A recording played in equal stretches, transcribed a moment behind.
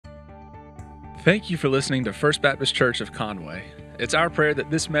Thank you for listening to First Baptist Church of Conway. It's our prayer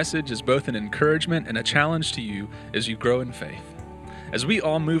that this message is both an encouragement and a challenge to you as you grow in faith. As we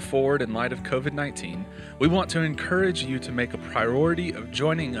all move forward in light of COVID-19, we want to encourage you to make a priority of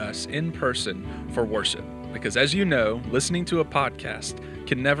joining us in person for worship. Because as you know, listening to a podcast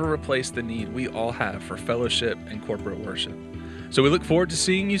can never replace the need we all have for fellowship and corporate worship. So we look forward to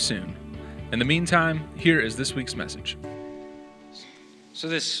seeing you soon. In the meantime, here is this week's message. So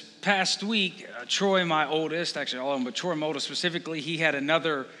this past week, Troy, my oldest, actually all of them, but Troy, my oldest specifically, he had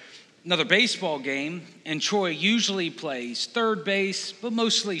another baseball game, and Troy usually plays third base, but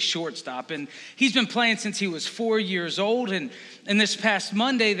mostly shortstop. And he's been playing since he was 4 years old, and this past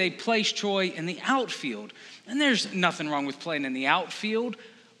Monday, they placed Troy in the outfield. And there's nothing wrong with playing in the outfield,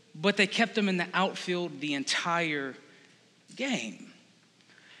 but they kept him in the outfield the entire game.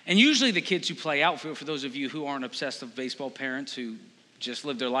 And usually the kids who play outfield, for those of you who aren't obsessive baseball parents who just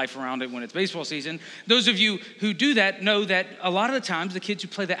live their life around it when it's baseball season, those of you who do that know that a lot of the times the kids who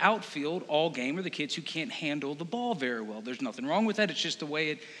play the outfield all game are the kids who can't handle the ball very well. There's nothing wrong with that. It's just the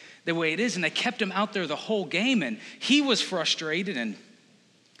way it is. And they kept him out there the whole game, and he was frustrated. And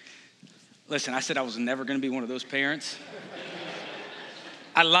listen, I said I was never going to be one of those parents.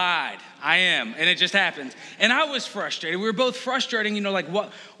 I lied. I am, and it just happened. And I was frustrated. We were both frustrating, like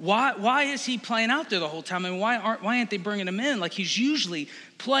why is he playing out there the whole time? And why aren't they bringing him in? Like he's usually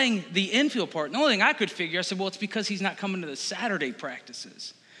playing the infield part. And the only thing I could figure, I said, well, it's because he's not coming to the Saturday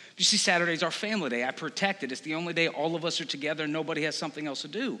practices. You see, Saturday's our family day. I protect it. It's the only day all of us are together and nobody has something else to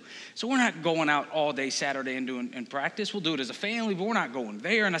do. So we're not going out all day Saturday and doing practice. We'll do it as a family, but we're not going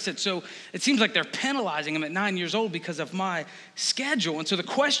there. And I said, so it seems like they're penalizing him at 9 years old because of my schedule. And so the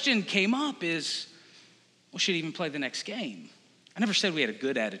question came up is, well, should he even play the next game? I never said we had a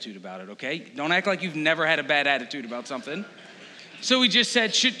good attitude about it, okay? Don't act like you've never had a bad attitude about something. So we just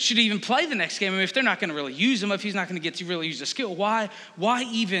said, should he even play the next game? I mean, if they're not going to really use him, if he's not going to get to really use the skill, why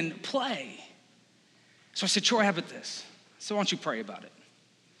even play? So I said, Troy, how about this? So why don't you pray about it?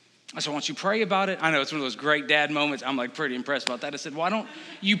 I said, why don't you pray about it? I know it's one of those great dad moments. I'm like pretty impressed about that. I said, why don't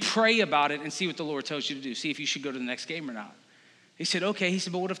you pray about it and see what the Lord tells you to do? See if you should go to the next game or not. He said, okay. He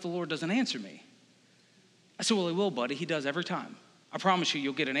said, but what if the Lord doesn't answer me? I said, well, he will, buddy. He does every time. I promise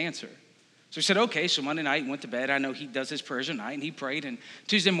you'll get an answer. So he said, okay. So Monday night, went to bed. I know he does his prayers at night, and he prayed. And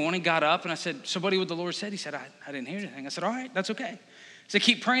Tuesday morning, got up, and I said, so buddy, what the Lord said? He said, I didn't hear anything. I said, all right, that's okay. He said,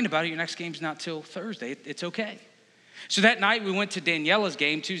 keep praying about it. Your next game's not till Thursday. It's okay. So that night, we went to Daniela's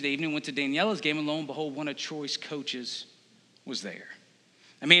game. Tuesday evening, went to Daniela's game, and lo and behold, one of Troy's coaches was there.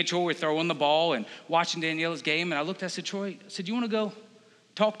 And me and Troy were throwing the ball and watching Daniela's game, and I looked, I said, Troy, I said, you want to go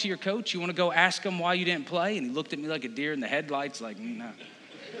talk to your coach? You want to go ask him why you didn't play? And he looked at me like a deer in the headlights, like, no.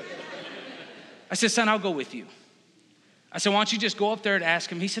 I said, son, I'll go with you. I said, why don't you just go up there and ask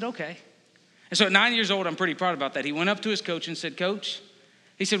him? He said, okay. And so at 9 years old, I'm pretty proud about that. He went up to his coach and said, Coach,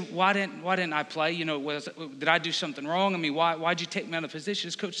 he said, why didn't I play? Did I do something wrong? I mean, why'd you take me out of position?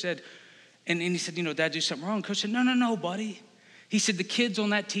 His coach said, and he said, did I do something wrong? Coach said, no, buddy. He said, the kids on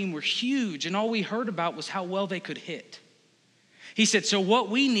that team were huge, and all we heard about was how well they could hit. He said, so what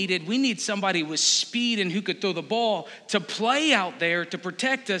we need somebody with speed and who could throw the ball to play out there to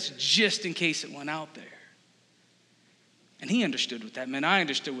protect us just in case it went out there. And he understood what that meant. I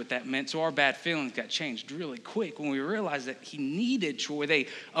understood what that meant. So our bad feelings got changed really quick when we realized that he needed Troy. They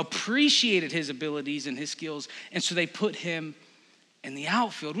appreciated his abilities and his skills. And so they put him in the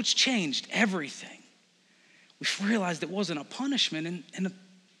outfield, which changed everything. We realized it wasn't a punishment. And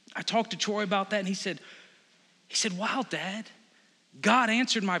I talked to Troy about that, and he said, wow, Dad. God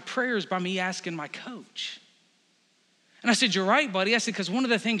answered my prayers by me asking my coach. And I said, you're right, buddy. I said, because one of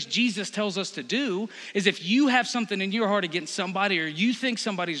the things Jesus tells us to do is if you have something in your heart against somebody or you think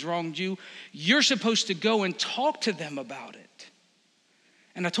somebody's wronged you, you're supposed to go and talk to them about it.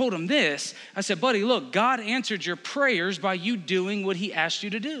 And I told him this. I said, buddy, look, God answered your prayers by you doing what he asked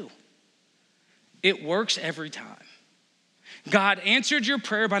you to do. It works every time. God answered your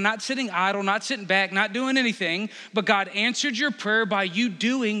prayer by not sitting idle, not sitting back, not doing anything, but God answered your prayer by you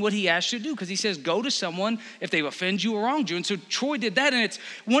doing what he asked you to do, because he says, go to someone if they've offended you or wronged you. And so Troy did that, and it's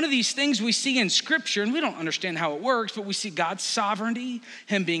one of these things we see in Scripture, and we don't understand how it works, but we see God's sovereignty,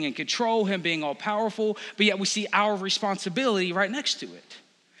 him being in control, him being all powerful, but yet we see our responsibility right next to it.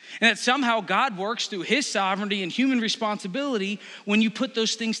 And that somehow God works through his sovereignty and human responsibility. When you put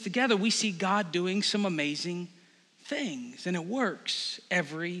those things together, we see God doing some amazing things, and it works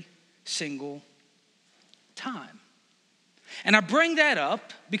every single time. And I bring that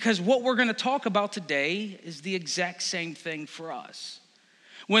up because what we're going to talk about today is the exact same thing for us.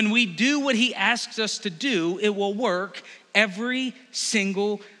 When we do what he asks us to do, it will work every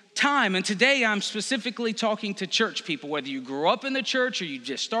single time. And today I'm specifically talking to church people, whether you grew up in the church or you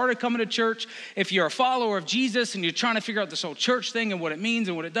just started coming to church. If you're a follower of Jesus and you're trying to figure out this whole church thing and what it means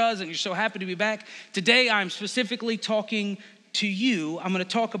and what it does, and you're so happy to be back, today I'm specifically talking to you. I'm going to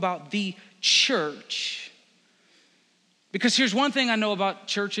talk about the church. Because here's one thing I know about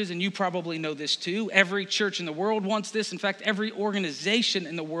churches, and you probably know this too. Every church in the world wants this. In fact, every organization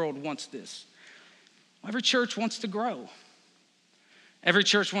in the world wants this. Every church wants to grow. Every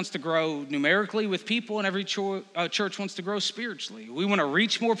church wants to grow numerically with people, and every church wants to grow spiritually. We want to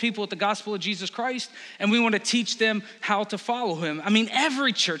reach more people with the gospel of Jesus Christ, and we want to teach them how to follow him. I mean,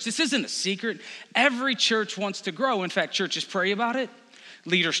 every church, this isn't a secret, every church wants to grow. In fact, churches pray about it.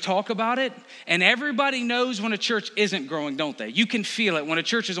 Leaders talk about it, and everybody knows when a church isn't growing, don't they? You can feel it when a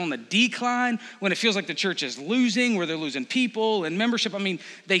church is on the decline, when it feels like the church is losing, where they're losing people and membership. I mean,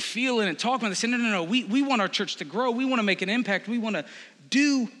 they feel it and talk about it. They say, no, we want our church to grow. We want to make an impact. We want to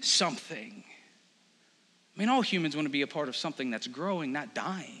do something. I mean, all humans want to be a part of something that's growing, not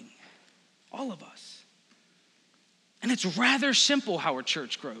dying. All of us. And it's rather simple how a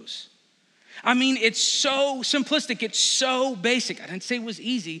church grows. I mean, it's so simplistic. It's so basic. I didn't say it was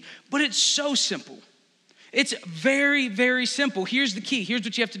easy, but it's so simple. It's very, very simple. Here's the key. Here's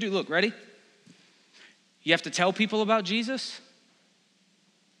what you have to do. Look, ready? You have to tell people about Jesus,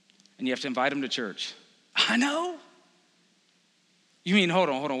 and you have to invite them to church. I know. You mean, hold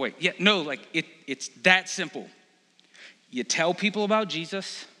on, wait. Yeah, no, like it's that simple. You tell people about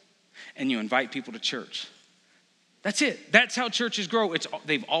Jesus, and you invite people to church. That's it. That's how churches grow.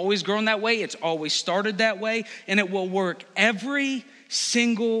 They've always grown that way. It's always started that way. And it will work every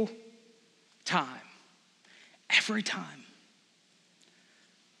single time. Every time.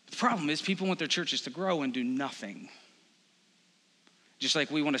 The problem is people want their churches to grow and do nothing. Just like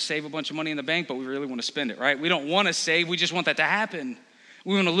we want to save a bunch of money in the bank, but we really want to spend it, right? We don't want to save. We just want that to happen.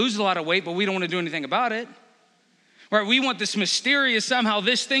 We want to lose a lot of weight, but we don't want to do anything about it. Right, we want this mysterious, somehow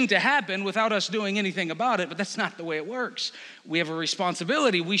this thing to happen without us doing anything about it, but that's not the way it works. We have a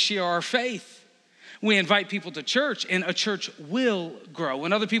responsibility. We share our faith. We invite people to church, and a church will grow,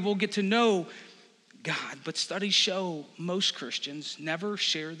 and other people will get to know God. But studies show most Christians never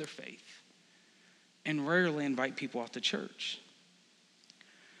share their faith and rarely invite people out to church.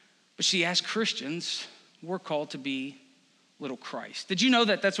 But see, as Christians, we're called to be little Christ. Did you know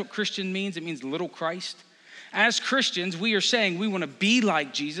that that's what Christian means? It means little Christ. As Christians, we are saying we want to be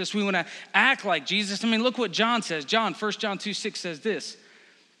like Jesus. We want to act like Jesus. I mean, look what John says. 1 John 2:6 says this.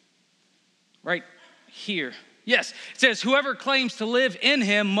 Right here. Yes, it says, whoever claims to live in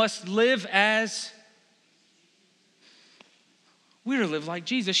him must live as... We're to live like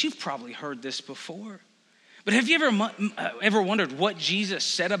Jesus. You've probably heard this before. But have you ever wondered what Jesus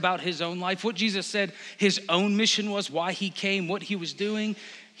said about his own life? What Jesus said his own mission was, why he came, what he was doing?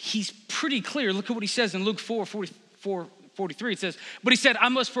 He's pretty clear. Look at what he says in Luke 4:43. It says, but he said, I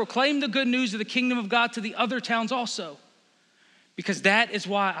must proclaim the good news of the kingdom of God to the other towns also, because that is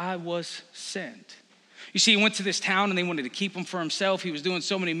why I was sent. You see, he went to this town and they wanted to keep him for himself. He was doing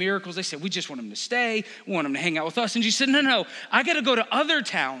so many miracles. They said, we just want him to stay. We want him to hang out with us. And Jesus said, no, I got to go to other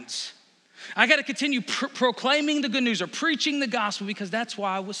towns. I got to continue proclaiming the good news or preaching the gospel, because that's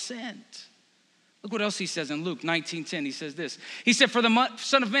why I was sent. Look what else he says in Luke 19:10. He says this. He said, for the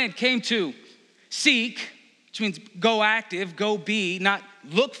Son of Man came to seek, which means go active, go be, not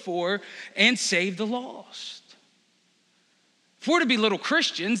look for, and save the lost. If we're to be little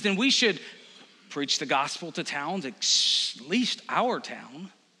Christians, then we should preach the gospel to towns, at least our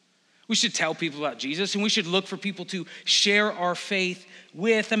town. We should tell people about Jesus, and we should look for people to share our faith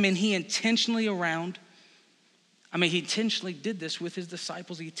with. I mean, he intentionally did this with his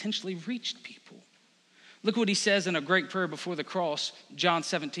disciples. He intentionally reached people. Look what he says in a great prayer before the cross, John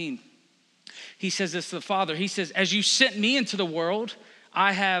 17. He says this to the Father. He says, as you sent me into the world,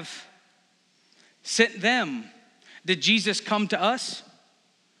 I have sent them. Did Jesus come to us?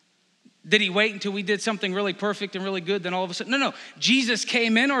 Did he wait until we did something really perfect and really good, then all of a sudden? No. Jesus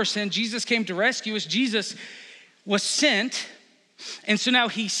came in our sin. Jesus came to rescue us. Jesus was sent. And so now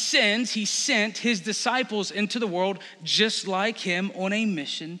he sent his disciples into the world just like him on a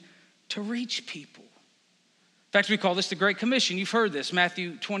mission to reach people. In fact, we call this the Great Commission. You've heard this.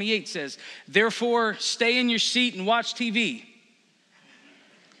 Matthew 28 says, therefore, stay in your seat and watch TV.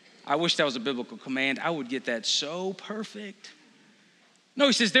 I wish that was a biblical command. I would get that so perfect. No,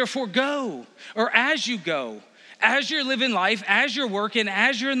 he says, therefore, go. Or as you go, as you're living life, as you're working,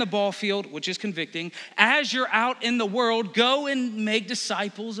 as you're in the ball field, which is convicting, as you're out in the world, go and make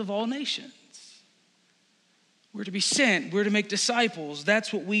disciples of all nations. We're to be sent. We're to make disciples.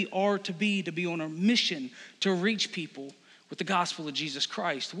 That's what we are to be on a mission to reach people with the gospel of Jesus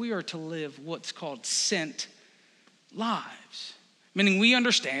Christ, we are to live what's called sent lives. Meaning we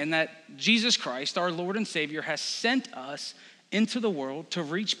understand that Jesus Christ, our Lord and Savior, has sent us into the world to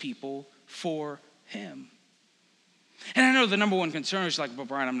reach people for him. And I know the number one concern is like, but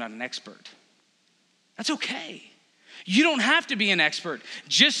Brian, I'm not an expert. That's okay. You don't have to be an expert,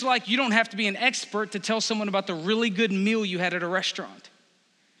 just like you don't have to be an expert to tell someone about the really good meal you had at a restaurant.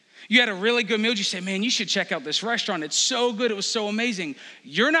 You had a really good meal, you say, man, you should check out this restaurant. It's so good, it was so amazing.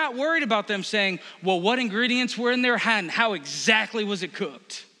 You're not worried about them saying, well, what ingredients were in there and how exactly was it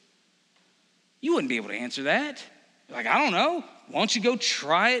cooked? You wouldn't be able to answer that. You're like, I don't know. Why don't you go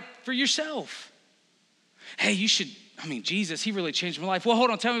try it for yourself? Hey, Jesus, he really changed my life. Well, hold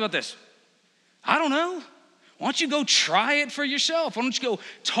on, tell me about this. I don't know. Why don't you go try it for yourself? Why don't you go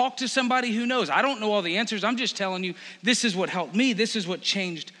talk to somebody who knows? I don't know all the answers. I'm just telling you, this is what helped me. This is what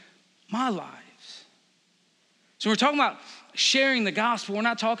changed my lives. So we're talking about sharing the gospel. We're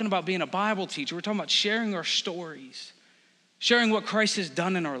not talking about being a Bible teacher. We're talking about sharing our stories, sharing what Christ has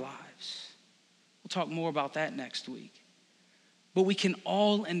done in our lives. We'll talk more about that next week. But we can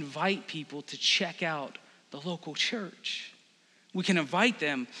all invite people to check out the local church. We can invite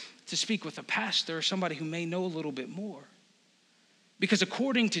them to speak with a pastor or somebody who may know a little bit more. Because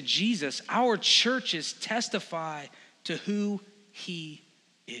according to Jesus, our churches testify to who he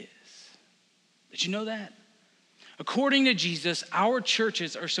is. Did you know that? According to Jesus, our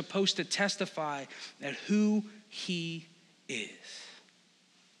churches are supposed to testify at who he is.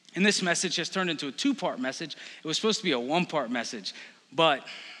 And this message has turned into a two-part message. It was supposed to be a one-part message, but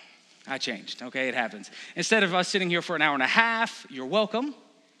I changed, okay? It happens. Instead of us sitting here for an hour and a half, you're welcome.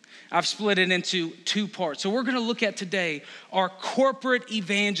 I've split it into two parts. So we're going to look at today our corporate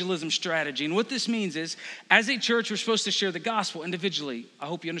evangelism strategy. And what this means is, as a church, we're supposed to share the gospel individually. I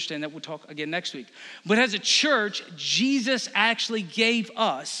hope you understand that. We'll talk again next week. But as a church, Jesus actually gave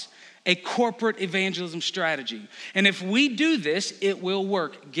us a corporate evangelism strategy. And if we do this, it will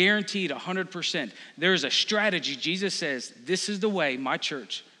work, guaranteed 100%. There is a strategy. Jesus says, this is the way my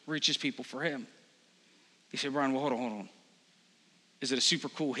church reaches people for him. He said, Brian, well, hold on. Is it a super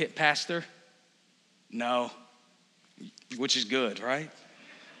cool hit pastor? No, which is good, right?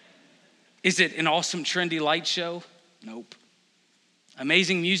 Is it an awesome trendy light show? Nope.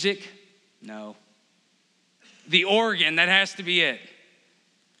 Amazing music? No. The organ, that has to be it.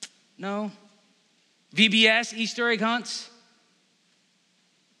 No. VBS, Easter egg hunts?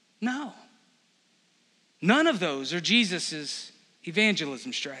 No. None of those are Jesus's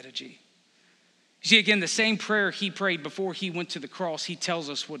evangelism strategy. You see, again, the same prayer he prayed before he went to the cross, he tells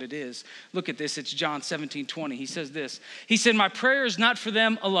us what it is. Look at this. It's John 17:20. He says this. He said, my prayer is not for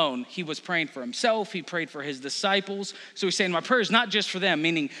them alone. He was praying for himself. He prayed for his disciples. So he's saying, my prayer is not just for them,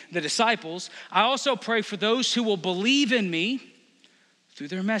 meaning the disciples. I also pray for those who will believe in me through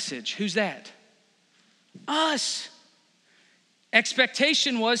their message. Who's that? Us.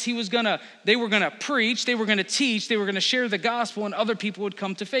 Expectation was they were gonna preach, they were gonna teach, they were gonna share the gospel, and other people would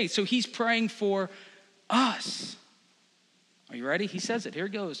come to faith. So he's praying for us. Are you ready? He says it. Here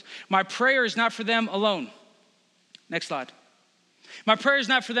it goes. My prayer is not for them alone. Next slide. My prayer is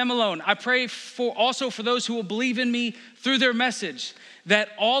not for them alone. I pray also for those who will believe in me through their message, that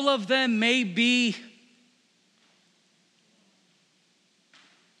all of them may be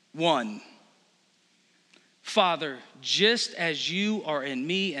one. Father, just as you are in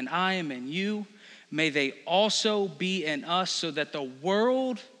me and I am in you, may they also be in us, so that the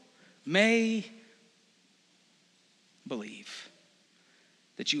world may believe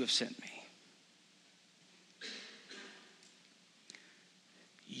that you have sent me.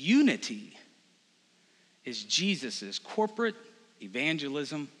 Unity is Jesus's corporate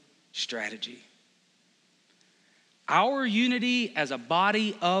evangelism strategy. Our unity as a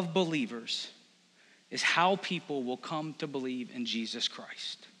body of believers is how people will come to believe in Jesus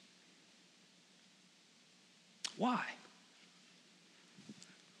Christ. Why?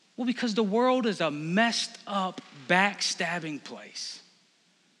 Well, because the world is a messed up, backstabbing place.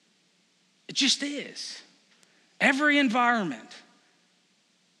 It just is. Every environment.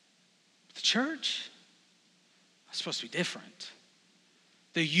 The church is supposed to be different.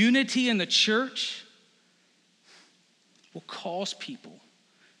 The unity in the church will cause people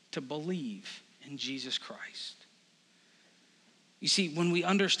to believe in Jesus Christ. You see, when we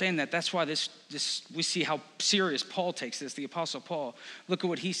understand that, that's why this we see how serious Paul takes this, the Apostle Paul. Look at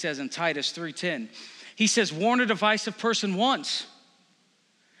what he says in Titus 3:10. He says, warn a divisive person once,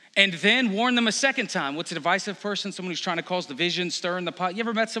 and then warn them a second time. What's a divisive person? Someone who's trying to cause division, stir in the pot. You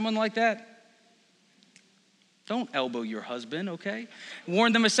ever met someone like that? Don't elbow your husband, okay?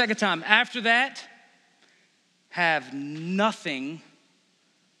 Warn them a second time. After that, have nothing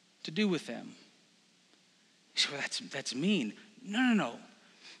to do with them. You say, well, that's mean. No.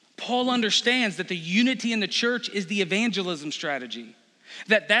 Paul understands that the unity in the church is the evangelism strategy.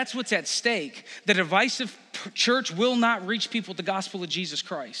 That's what's at stake. The divisive church will not reach people with the gospel of Jesus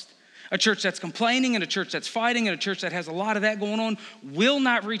Christ. A church that's complaining and a church that's fighting and a church that has a lot of that going on will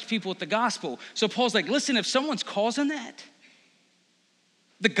not reach people with the gospel. So Paul's like, listen, if someone's causing that,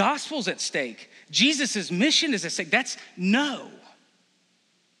 the gospel's at stake. Jesus' mission is at stake. No,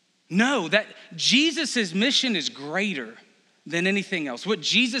 that Jesus' mission is greater than anything else. What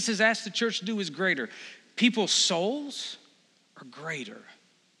Jesus has asked the church to do is greater. People's souls are greater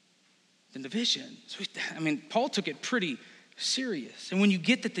than the vision. So, Paul took it pretty serious. And when you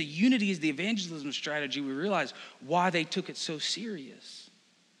get that the unity is the evangelism strategy, we realize why they took it so serious.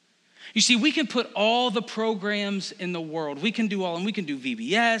 You see, we can put all the programs in the world. We can do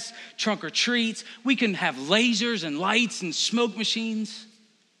VBS, trunk or treats. We can have lasers and lights and smoke machines.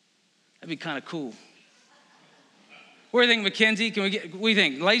 That'd be kind of cool. What do you think, Mackenzie? What do you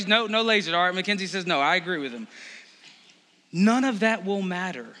think? No lasers. All right, Mackenzie says no. I agree with him. None of that will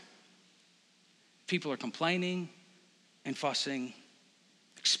matter. People are complaining and fussing,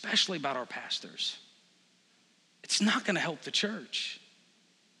 especially about our pastors. It's not going to help the church.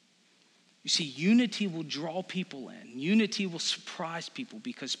 You see, unity will draw people in. Unity will surprise people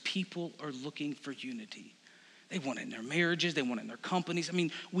because people are looking for unity. They want it in their marriages. They want it in their companies.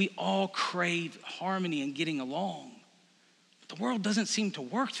 We all crave harmony and getting along. But the world doesn't seem to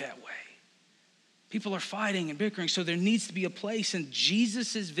work that way. People are fighting and bickering, so there needs to be a place. And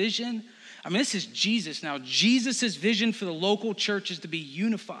Jesus' vision, this is Jesus now. Jesus' vision for the local church is to be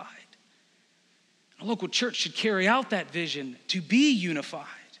unified. A local church should carry out that vision to be unified.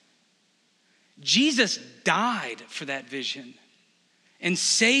 Jesus died for that vision and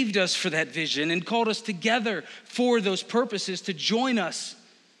saved us for that vision and called us together for those purposes to join us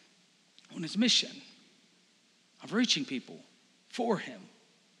on his mission of reaching people for him.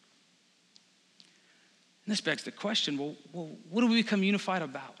 And this begs the question, well, what do we become unified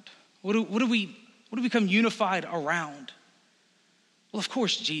about? What do we become unified around? Well, of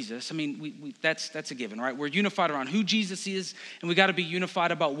course, Jesus. That's a given, right? We're unified around who Jesus is, and we got to be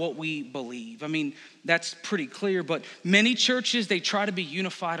unified about what we believe. That's pretty clear, but many churches, they try to be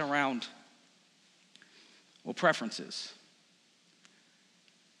unified around, preferences.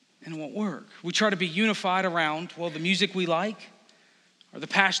 And it won't work. We try to be unified around, the music we like, or the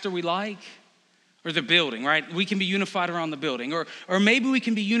pastor we like, or the building, right? We can be unified around the building, or maybe we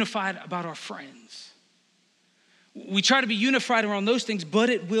can be unified about our friends. We try to be unified around those things, but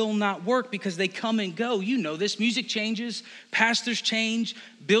it will not work because they come and go. You know this, music changes, pastors change,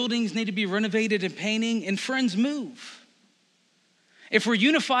 buildings need to be renovated and painting, and friends move. If we're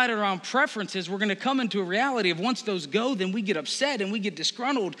unified around preferences, we're gonna come into a reality of once those go, then we get upset and we get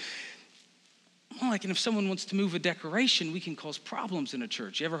disgruntled. And if someone wants to move a decoration, we can cause problems in a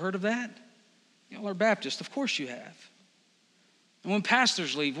church. You ever heard of that? Y'all are Baptist, of course you have. And when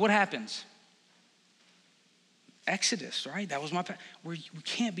pastors leave, what happens? Exodus, right? That was we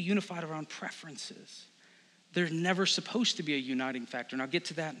can't be unified around preferences. They're never supposed to be a uniting factor, and I'll get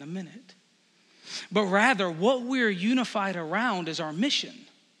to that in a minute. But rather, what we're unified around is our mission.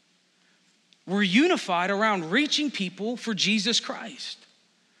 We're unified around reaching people for Jesus Christ.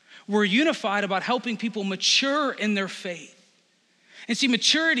 We're unified about helping people mature in their faith. And see,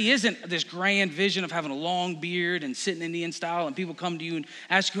 maturity isn't this grand vision of having a long beard and sitting Indian style and people come to you and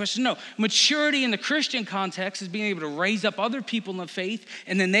ask you questions. No, maturity in the Christian context is being able to raise up other people in the faith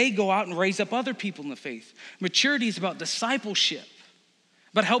and then they go out and raise up other people in the faith. Maturity is about discipleship,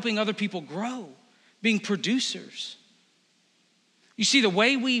 about helping other people grow, being producers. You see, the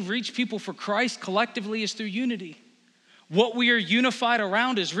way we reach people for Christ collectively is through unity. What we are unified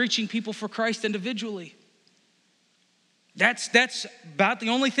around is reaching people for Christ individually. That's about the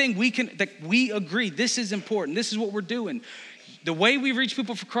only thing that we agree. This is important. This is what we're doing. The way we reach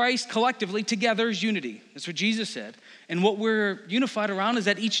people for Christ collectively together is unity. That's what Jesus said. And what we're unified around is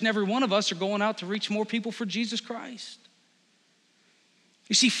that each and every one of us are going out to reach more people for Jesus Christ.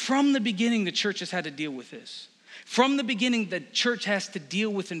 You see, from the beginning, the church has had to deal with this. From the beginning, the church has to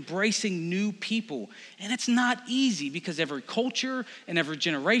deal with embracing new people. And it's not easy because every culture and every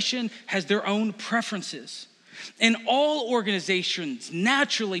generation has their own preferences. And all organizations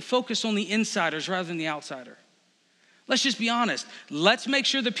naturally focus on the insiders rather than the outsider. Let's just be honest. Let's make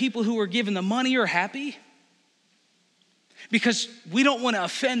sure the people who are given the money are happy because we don't want to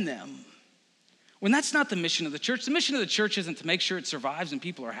offend them. When that's not the mission of the church. The mission of the church isn't to make sure it survives and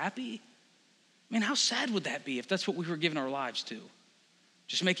people are happy. How sad would that be if that's what we were giving our lives to?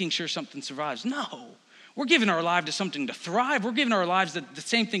 Just making sure something survives. No, We're giving our life to something to thrive. We're giving our lives the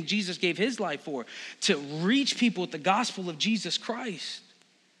same thing Jesus gave his life for, to reach people with the gospel of Jesus Christ.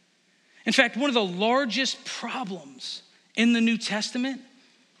 In fact, one of the largest problems in the New Testament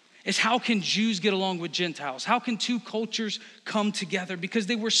is how can Jews get along with Gentiles? How can two cultures come together? Because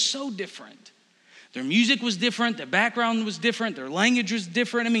they were so different. Their music was different, their background was different, their language was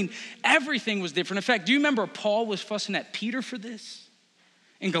different. I mean, everything was different. In fact, do you remember Paul was fussing at Peter for this?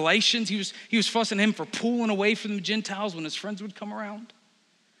 In Galatians, he was fussing at him for pulling away from the Gentiles when his friends would come around.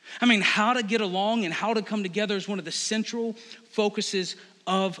 I mean, how to get along and how to come together is one of the central focuses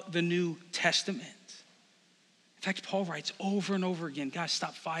of the New Testament. In fact, Paul writes over and over again, guys,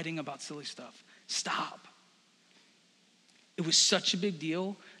 stop fighting about silly stuff. Stop. It was such a big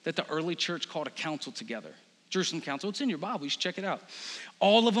deal that the early church called a council together. Jerusalem Council. It's in your Bible. You should check it out.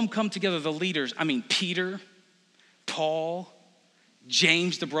 All of them come together, the leaders. I mean, Peter, Paul,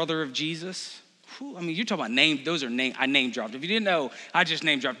 James, the brother of Jesus. I mean, you're talking about name. Those are name. I name dropped. If you didn't know, I just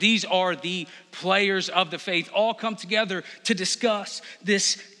name dropped. These are the players of the faith all come together to discuss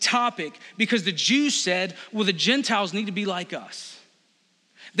this topic because the Jews said, well, the Gentiles need to be like us.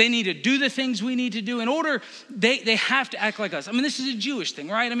 They need to do the things we need to do in order, they have to act like us. I mean, this is a Jewish thing,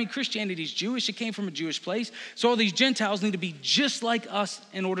 right? I mean, Christianity is Jewish. It came from a Jewish place. So all these Gentiles need to be just like us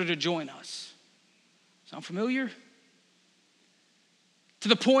in order to join us. Sound familiar? To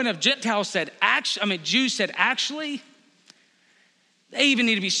the point of Jews said, actually, they even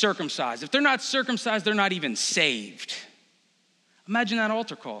need to be circumcised. If they're not circumcised, they're not even saved. Imagine that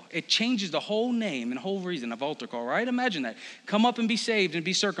altar call. It changes the whole name and whole reason of altar call, right? Imagine that. Come up and be saved and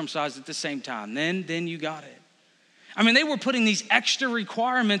be circumcised at the same time. Then you got it. I mean, they were putting these extra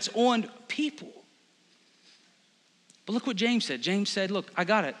requirements on people. But look what James said. James said, look, I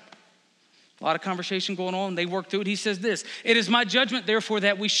got it. A lot of conversation going on. They worked through it. He says this, it is my judgment, therefore,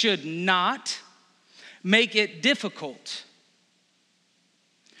 that we should not make it difficult.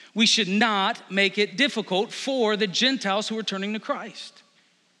 We should not make it difficult for the Gentiles who are turning to Christ.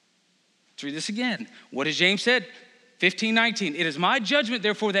 Let's read this again. What has James said? 15:19. It is my judgment,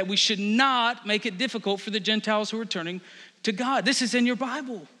 therefore, that we should not make it difficult for the Gentiles who are turning to God. This is in your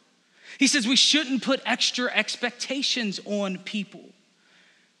Bible. He says we shouldn't put extra expectations on people.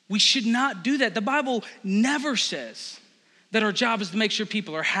 We should not do that. The Bible never says that our job is to make sure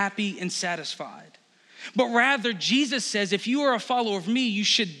people are happy and satisfied. But rather, Jesus says, if you are a follower of me, you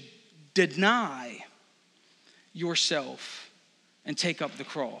should deny yourself and take up the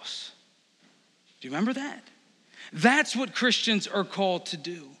cross. Do you remember that? That's what Christians are called to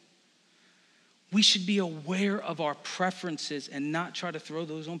do. We should be aware of our preferences and not try to throw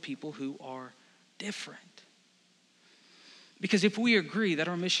those on people who are different. Because if we agree that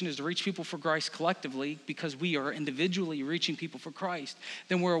our mission is to reach people for Christ collectively, because we are individually reaching people for Christ,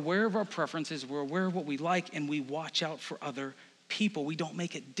 then we're aware of our preferences, we're aware of what we like, and we watch out for other people. We don't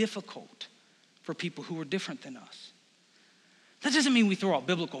make it difficult for people who are different than us. That doesn't mean we throw out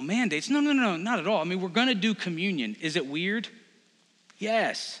biblical mandates. No, not at all. I mean, we're going to do communion. Is it weird?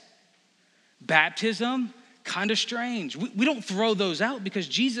 Yes. Baptism? Kind of strange. We don't throw those out because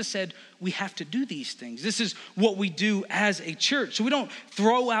Jesus said we have to do these things. This is what we do as a church. So we don't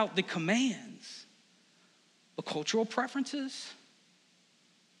throw out the commands. But cultural preferences,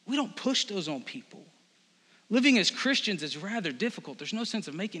 we don't push those on people. Living as Christians is rather difficult. There's no sense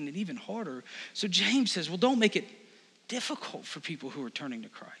of making it even harder. So James says, well, don't make it difficult for people who are turning to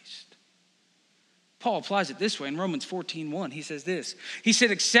Christ. Paul applies it this way in Romans 14:1. He says this. He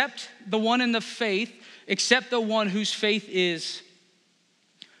said, except the one whose faith is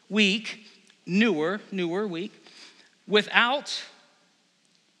weak, weak, without,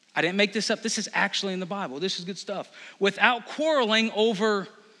 I didn't make this up, this is actually in the Bible, this is good stuff, without quarreling over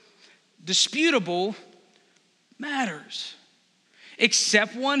disputable matters.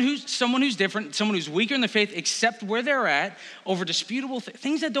 Except someone who's different, someone who's weaker in the faith, except where they're at, over disputable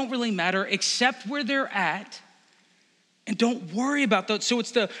things that don't really matter, except where they're at, and don't worry about those. So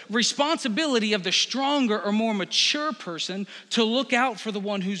it's the responsibility of the stronger or more mature person to look out for the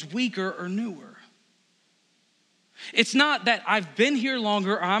one who's weaker or newer. It's not that I've been here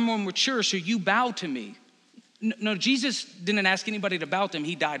longer or I'm more mature, so you bow to me. No, Jesus didn't ask anybody to bow to him.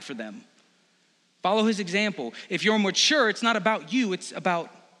 He died for them. Follow his example. If you're mature, it's not about you, it's about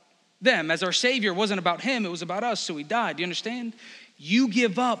them. As our Savior wasn't about him, it was about us, so he died. Do you understand? You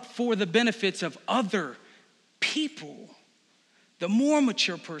give up for the benefits of other people. The more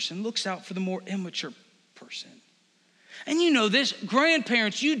mature person looks out for the more immature person. And you know this,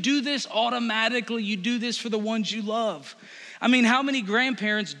 grandparents, you do this automatically. You do this for the ones you love. I mean, how many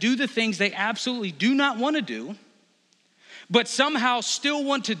grandparents do the things they absolutely do not want to do, but somehow still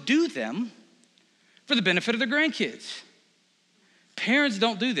want to do them for the benefit of their grandkids. Parents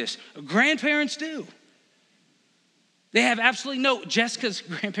don't do this. Grandparents do. They have absolutely no, Jessica's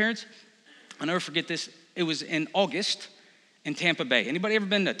grandparents, I'll never forget this. It was in August in Tampa Bay. Anybody ever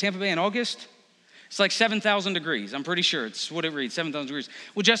been to Tampa Bay in August? It's like 7,000 degrees. I'm pretty sure it's what it reads, 7,000 degrees.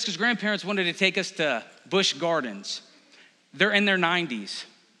 Well, Jessica's grandparents wanted to take us to Busch Gardens. They're in their 90s.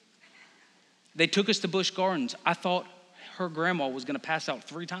 They took us to Busch Gardens. I thought her grandma was gonna pass out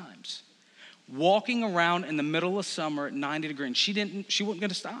 3 times. Walking around in the middle of summer at 90 degrees. She wasn't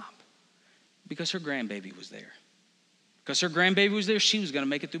gonna stop because her grandbaby was there. Because her grandbaby was there, she was gonna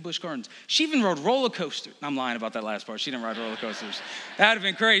make it through Busch Gardens. She even rode roller coasters. I'm lying about that last part. She didn't ride roller coasters. That'd have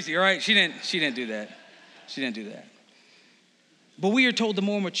been crazy, all right? She didn't do that. She didn't do that. But we are told the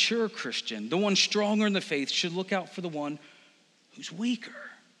more mature Christian, the one stronger in the faith, should look out for the one who's weaker.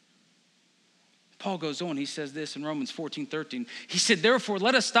 Paul goes on, he says this in Romans 14:13. He said, therefore,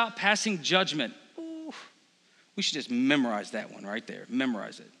 let us stop passing judgment. Ooh, we should just memorize that one right there.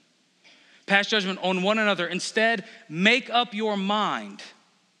 Memorize it. Pass judgment on one another. Instead, make up your mind.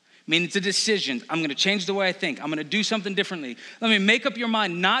 I mean, it's a decision. I'm going to change the way I think. I'm going to do something differently. Let me make up your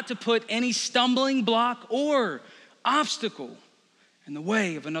mind not to put any stumbling block or obstacle in the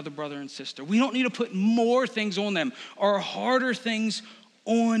way of another brother and sister. We don't need to put more things on them or harder things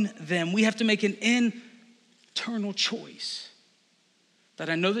on them. We have to make an internal choice. That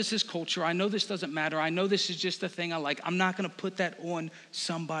I know this is culture. I know this doesn't matter. I know this is just a thing I like. I'm not going to put that on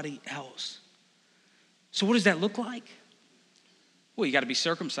somebody else. So what does that look like? Well, you got to be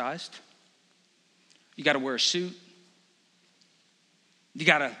circumcised. You got to wear a suit. You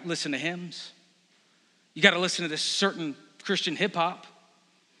got to listen to hymns. You got to listen to this certain Christian hip hop.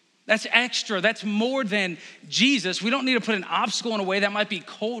 That's extra. That's more than Jesus. We don't need to put an obstacle in a way that might be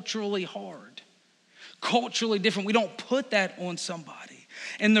culturally hard, culturally different. We don't put that on somebody.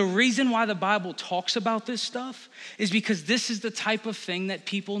 And the reason why the Bible talks about this stuff is because this is the type of thing that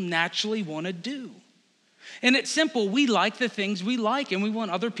people naturally want to do. And it's simple. We like the things we like, and we want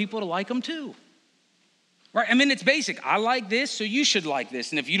other people to like them too. Right? I mean, it's basic. I like this, so you should like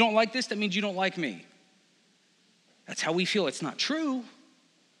this. And if you don't like this, that means you don't like me. That's how we feel. It's not true.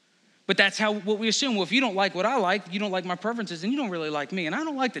 But that's what we assume. Well, if you don't like what I like, you don't like my preferences, and you don't really like me. And I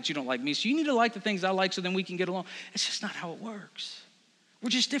don't like that you don't like me. So you need to like the things I like so then we can get along. It's just not how it works. We're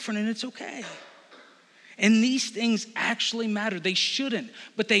just different, and it's okay. And these things actually matter. They shouldn't,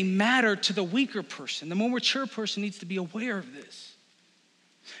 but they matter to the weaker person. The more mature person needs to be aware of this.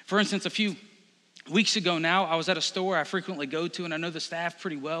 For instance, a few weeks ago now, I was at a store I frequently go to, and I know the staff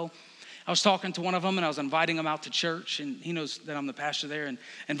pretty well. I was talking to one of them, and I was inviting him out to church, and he knows that I'm the pastor there, and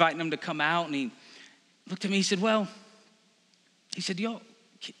inviting him to come out, and he looked at me, he said, y'all,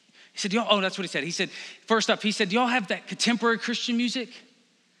 oh, that's what he said. He said, first up, he said, do y'all have that contemporary Christian music?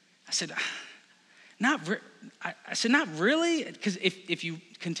 I said, not really, because if you,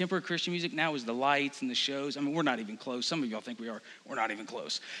 contemporary Christian music now is the lights and the shows. I mean, we're not even close. Some of y'all think we are. We're not even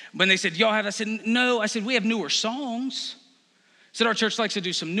close. When they said, y'all have, I said, no. I said, we have newer songs. I said, our church likes to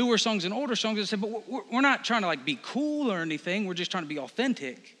do some newer songs and older songs. I said, but we're not trying to like be cool or anything. We're just trying to be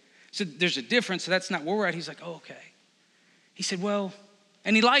authentic. So there's a difference. So that's not where we're at. He's like, oh, okay. He said, well,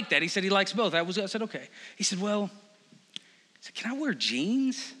 and he liked that. He said he likes both. I said, okay. He said, can I wear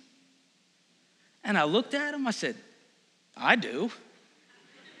jeans? And I looked at him, I said, I do.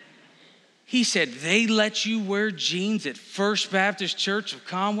 He said, they let you wear jeans at First Baptist Church of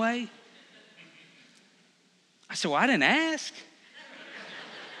Conway? I said, well, I didn't ask.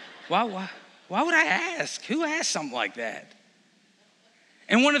 Why would I ask? Who asked something like that?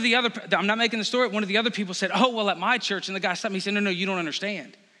 And one of the other, I'm not making the story, one of the other people said, oh, well, at my church, and the guy stopped me, he said, no, you don't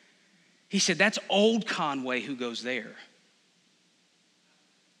understand. He said, that's old Conway who goes there.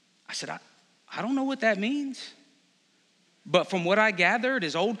 I said, I don't know what that means. But from what I gathered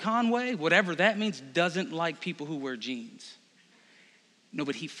is old Conway, whatever that means, doesn't like people who wear jeans. No,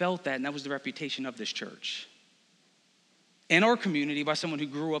 but he felt that, and that was the reputation of this church. In our community, by someone who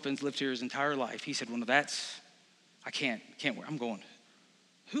grew up and lived here his entire life, he said, well, no, I can't wear. I'm going,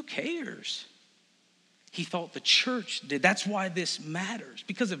 who cares? He thought the church did. That's why this matters,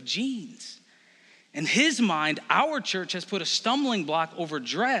 because of jeans. In his mind, our church has put a stumbling block over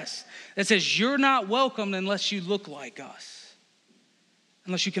dress that says you're not welcome unless you look like us,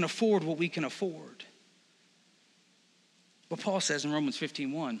 unless you can afford what we can afford. What Paul says in Romans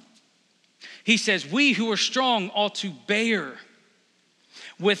 15:1, he says, we who are strong ought to bear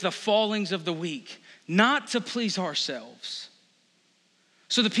with the fallings of the weak, not to please ourselves.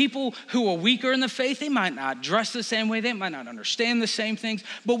 So the people who are weaker in the faith, they might not dress the same way, they might not understand the same things,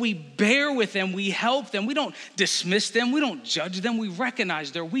 but we bear with them, we help them, we don't dismiss them, we don't judge them, we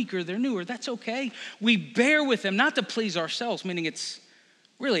recognize they're weaker, they're newer, that's okay. We bear with them, not to please ourselves, meaning it's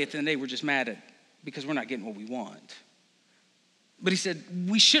really at the end of the day, we're just mad at because we're not getting what we want. But he said,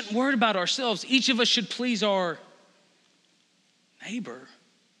 we shouldn't worry about ourselves. Each of us should please our neighbor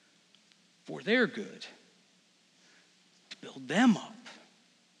for their good, to build them up.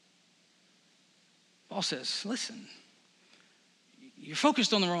 Paul says, listen, you're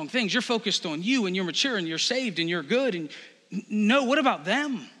focused on the wrong things. You're focused on you, and you're mature, and you're saved, and you're good. And no, what about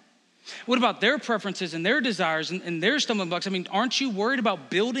them? What about their preferences and their desires and their stumbling blocks? I mean, aren't you worried about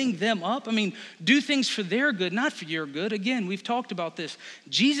building them up? I mean, do things for their good, not for your good. Again, we've talked about this.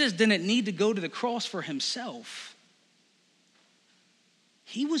 Jesus didn't need to go to the cross for himself.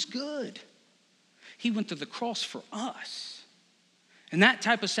 He was good. He went to the cross for us. And that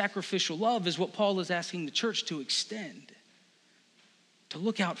type of sacrificial love is what Paul is asking the church to extend, to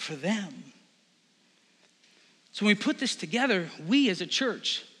look out for them. So when we put this together, we as a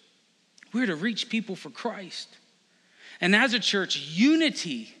church, we're to reach people for Christ. And as a church,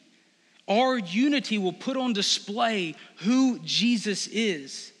 our unity will put on display who Jesus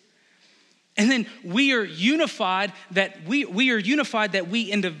is. And then we are unified that we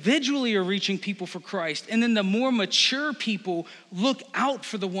individually are reaching people for Christ. And then the more mature people look out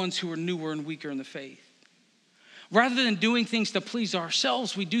for the ones who are newer and weaker in the faith. Rather than doing things to please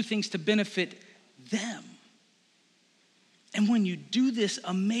ourselves, we do things to benefit them. And when you do this,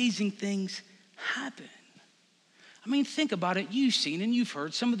 amazing things happen. I mean, think about it. You've seen and you've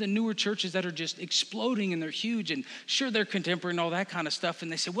heard some of the newer churches that are just exploding and they're huge and sure they're contemporary and all that kind of stuff.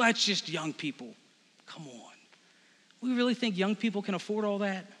 And they say, well, it's just young people. Come on. We really think young people can afford all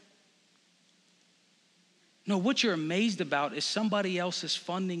that? No, what you're amazed about is somebody else is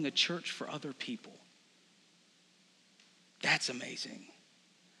funding a church for other people. That's amazing.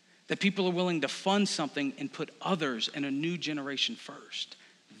 That people are willing to fund something and put others and a new generation first.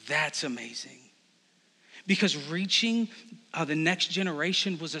 That's amazing. Because reaching the next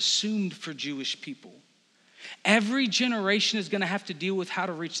generation was assumed for Jewish people. Every generation is going to have to deal with how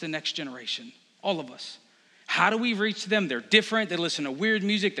to reach the next generation. All of us. How do we reach them? They're different. They listen to weird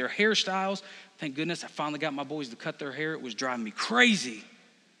music, their hairstyles. Thank goodness I finally got my boys to cut their hair. It was driving me crazy.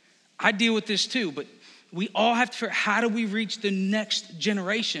 I deal with this too, but we all have to figure out how do we reach the next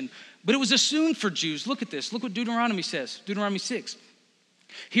generation. But it was assumed for Jews. Look at this. Look what Deuteronomy says. Deuteronomy 6.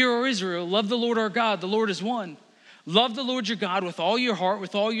 Hear, O Israel, love the Lord our God. The Lord is one. Love the Lord your God with all your heart,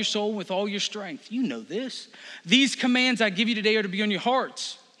 with all your soul, with all your strength. You know this. These commands I give you today are to be on your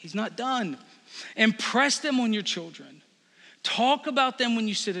hearts. He's not done. Impress them on your children. Talk about them when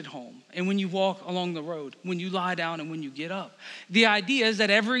you sit at home and when you walk along the road, when you lie down and when you get up. The idea is that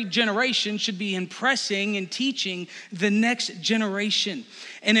every generation should be impressing and teaching the next generation.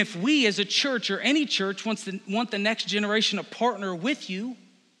 And if we as a church or any church want the next generation to partner with you,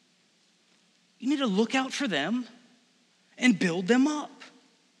 you need to look out for them and build them up.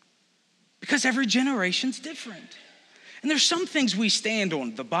 Because every generation's different. And there's some things we stand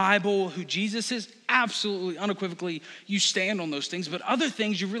on. The Bible, who Jesus is, absolutely, unequivocally, you stand on those things. But other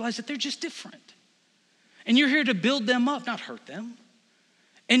things, you realize that they're just different. And you're here to build them up, not hurt them.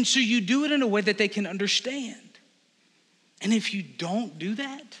 And so you do it in a way that they can understand. And if you don't do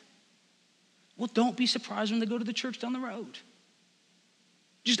that, well, don't be surprised when they go to the church down the road.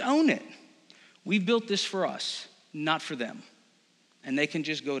 Just own it. We built this for us, not for them. And they can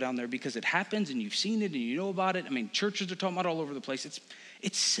just go down there because it happens and you've seen it and you know about it. I mean, churches are talking about it all over the place.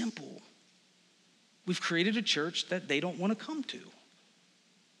 It's simple. We've created a church that they don't want to come to.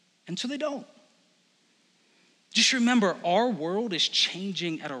 And so they don't. Just remember, our world is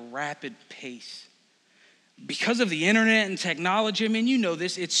changing at a rapid pace. Because of the internet and technology, I mean, you know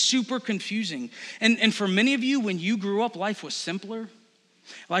this, it's super confusing. And for many of you, when you grew up, life was simpler.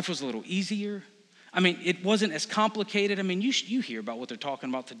 Life was a little easier. I mean, it wasn't as complicated. I mean, you hear about what they're talking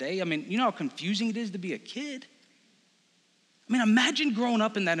about today. I mean, you know how confusing it is to be a kid? I mean, imagine growing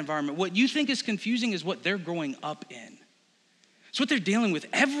up in that environment. What you think is confusing is what they're growing up in. It's what they're dealing with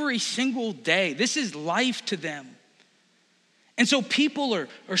every single day. This is life to them. And so people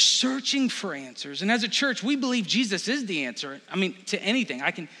are searching for answers. And as a church, we believe Jesus is the answer. I mean, to anything.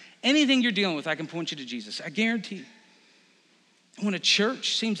 Anything you're dealing with, I can point you to Jesus. I guarantee. When a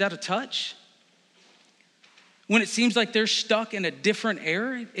church seems out of touch, when it seems like they're stuck in a different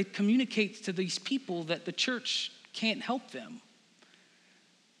era, it communicates to these people that the church can't help them.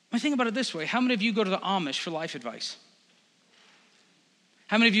 I think about it this way. How many of you go to the Amish for life advice?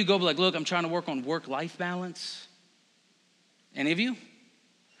 How many of you go like, look, I'm trying to work on work-life balance? Any of you?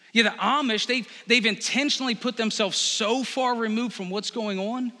 Yeah, the Amish, they've intentionally put themselves so far removed from what's going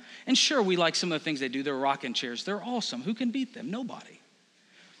on. And sure, we like some of the things they do. They're rocking chairs. They're awesome. Who can beat them? Nobody.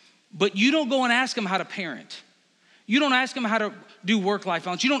 But you don't go and ask them how to parent. You don't ask them how to do work-life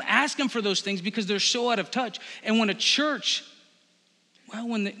balance. You don't ask them for those things because they're so out of touch. And when a church, well,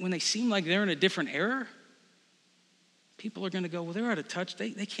 when they seem like they're in a different era, people are going to go, well, they're out of touch.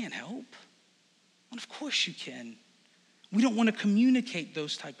 They can't help. Well, of course you can. We don't want to communicate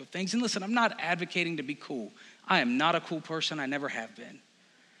those type of things. And listen, I'm not advocating to be cool. I am not a cool person. I never have been.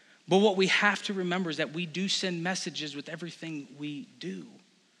 But what we have to remember is that we do send messages with everything we do.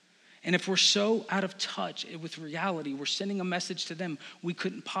 And if we're so out of touch with reality, we're sending a message to them, we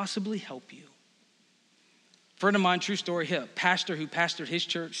couldn't possibly help you. A friend of mine, true story, a pastor who pastored his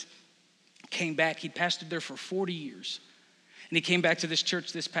church, came back. He'd pastored there for 40 years. And he came back to this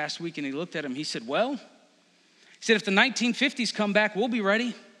church this past week and he looked at him. He said, well, he said, if the 1950s come back, we'll be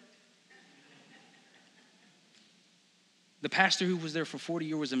ready. The pastor who was there for 40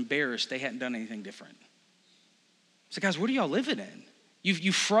 years was embarrassed they hadn't done anything different. He said, guys, what are y'all living in?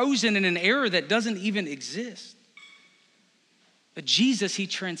 You've frozen in an era that doesn't even exist. But Jesus, he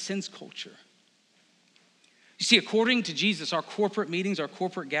transcends culture. You see, according to Jesus, our corporate meetings, our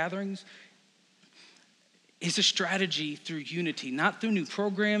corporate gatherings, is a strategy through unity, not through new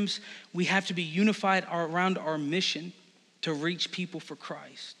programs. We have to be unified around our mission to reach people for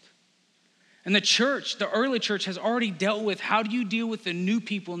Christ. And the church, the early church, has already dealt with how do you deal with the new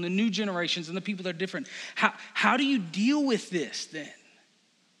people and the new generations and the people that are different. How do you deal with this then?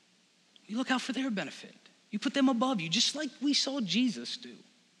 You look out for their benefit. You put them above you, just like we saw Jesus do.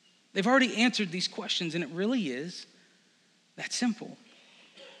 They've already answered these questions, and it really is that simple.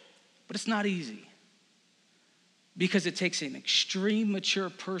 But it's not easy because it takes an extreme mature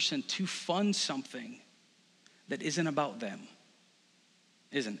person to fund something that isn't about them.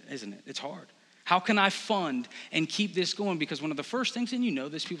 Isn't it? It's hard. How can I fund and keep this going? Because one of the first things, and you know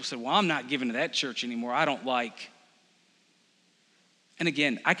this, people said, well, I'm not giving to that church anymore. I don't like. And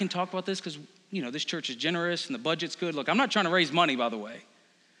again, I can talk about this because, you know, this church is generous and the budget's good. Look, I'm not trying to raise money, by the way.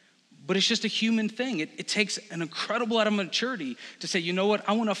 But it's just a human thing. It takes an incredible amount of maturity to say, you know what,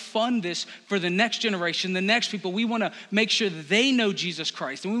 I want to fund this for the next generation, the next people. We want to make sure that they know Jesus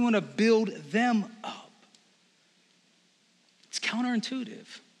Christ, and we want to build them up. It's counterintuitive.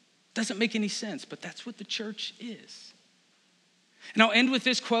 Doesn't make any sense, but that's what the church is. And I'll end with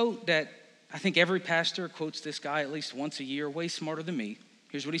this quote that I think every pastor quotes this guy at least once a year, way smarter than me.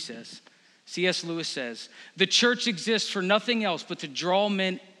 Here's what he says. C.S. Lewis says, the church exists for nothing else but to draw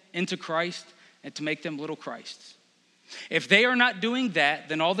men into Christ and to make them little Christs. If they are not doing that,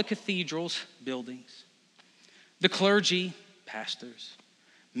 then all the cathedrals, buildings, the clergy, pastors,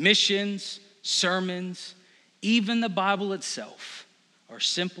 missions, sermons, even the Bible itself are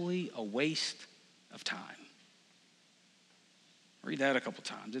simply a waste of time. Read that a couple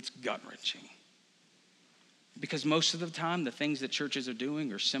times. It's gut-wrenching. Because most of the time, the things that churches are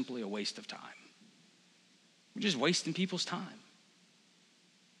doing are simply a waste of time. We're just wasting people's time.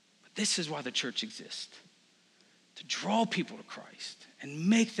 But this is why the church exists. To draw people to Christ and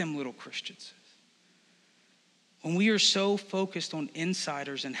make them little Christians. When we are so focused on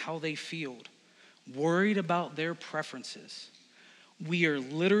insiders and how they feel, worried about their preferences, we are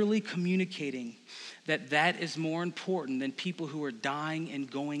literally communicating that is more important than people who are dying and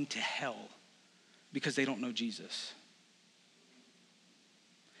going to hell because they don't know Jesus.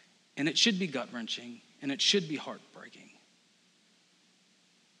 And it should be gut-wrenching, and it should be heartbreaking.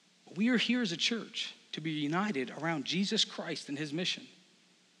 But we are here as a church to be united around Jesus Christ and his mission,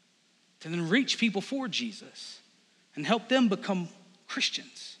 to then reach people for Jesus and help them become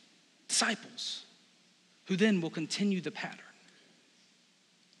Christians, disciples, who then will continue the pattern.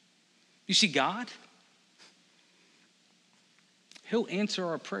 You see, God, he'll answer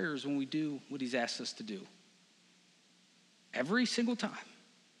our prayers when we do what he's asked us to do. Every single time.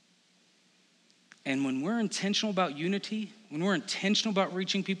 And when we're intentional about unity, when we're intentional about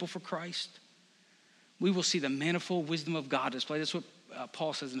reaching people for Christ, we will see the manifold wisdom of God displayed. That's what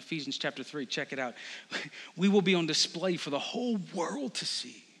Paul says in Ephesians chapter 3. Check it out. We will be on display for the whole world to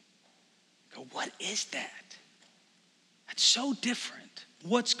see. Go, what is that? That's so different.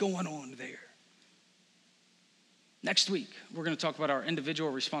 What's going on there? Next week, we're going to talk about our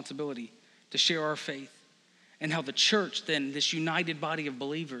individual responsibility to share our faith and how the church, then, this united body of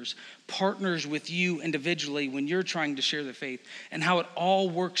believers, partners with you individually when you're trying to share the faith, and how it all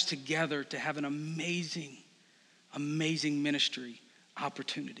works together to have an amazing, amazing ministry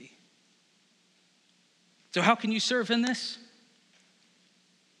opportunity. So how can you serve in this?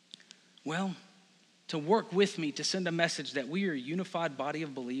 Well, to work with me to send a message that we are a unified body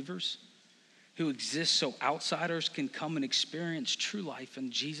of believers who exist so outsiders can come and experience true life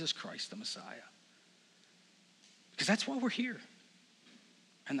in Jesus Christ, the Messiah. Because that's why we're here.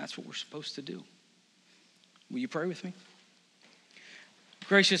 And that's what we're supposed to do. Will you pray with me?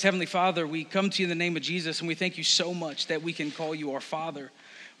 Gracious Heavenly Father, we come to you in the name of Jesus, and we thank you so much that we can call you our Father.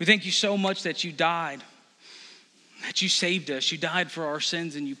 We thank you so much that you died, that you saved us. You died for our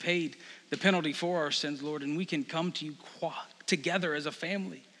sins, and you paid the penalty for our sins, Lord, and we can come to you together as a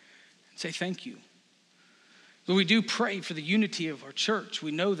family and say thank you. But we do pray for the unity of our church.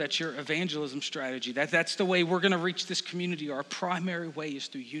 We know that's your evangelism strategy. That's the way we're going to reach this community. Our primary way is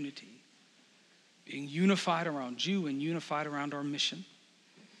through unity, being unified around you and unified around our mission.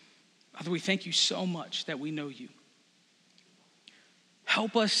 Father, we thank you so much that we know you.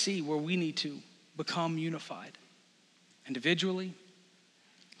 Help us see where we need to become unified, individually,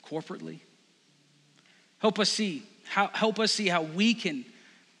 corporately. Help us see how we can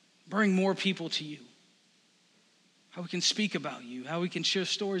bring more people to you, how we can speak about you, how we can share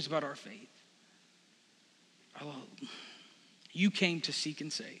stories about our faith. You came to seek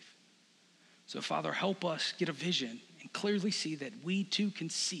and save. So, Father, help us get a vision and clearly see that we too can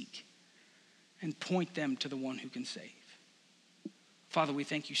seek and point them to the one who can save. Father, we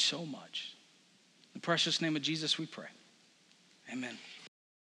thank you so much. In the precious name of Jesus we pray. Amen.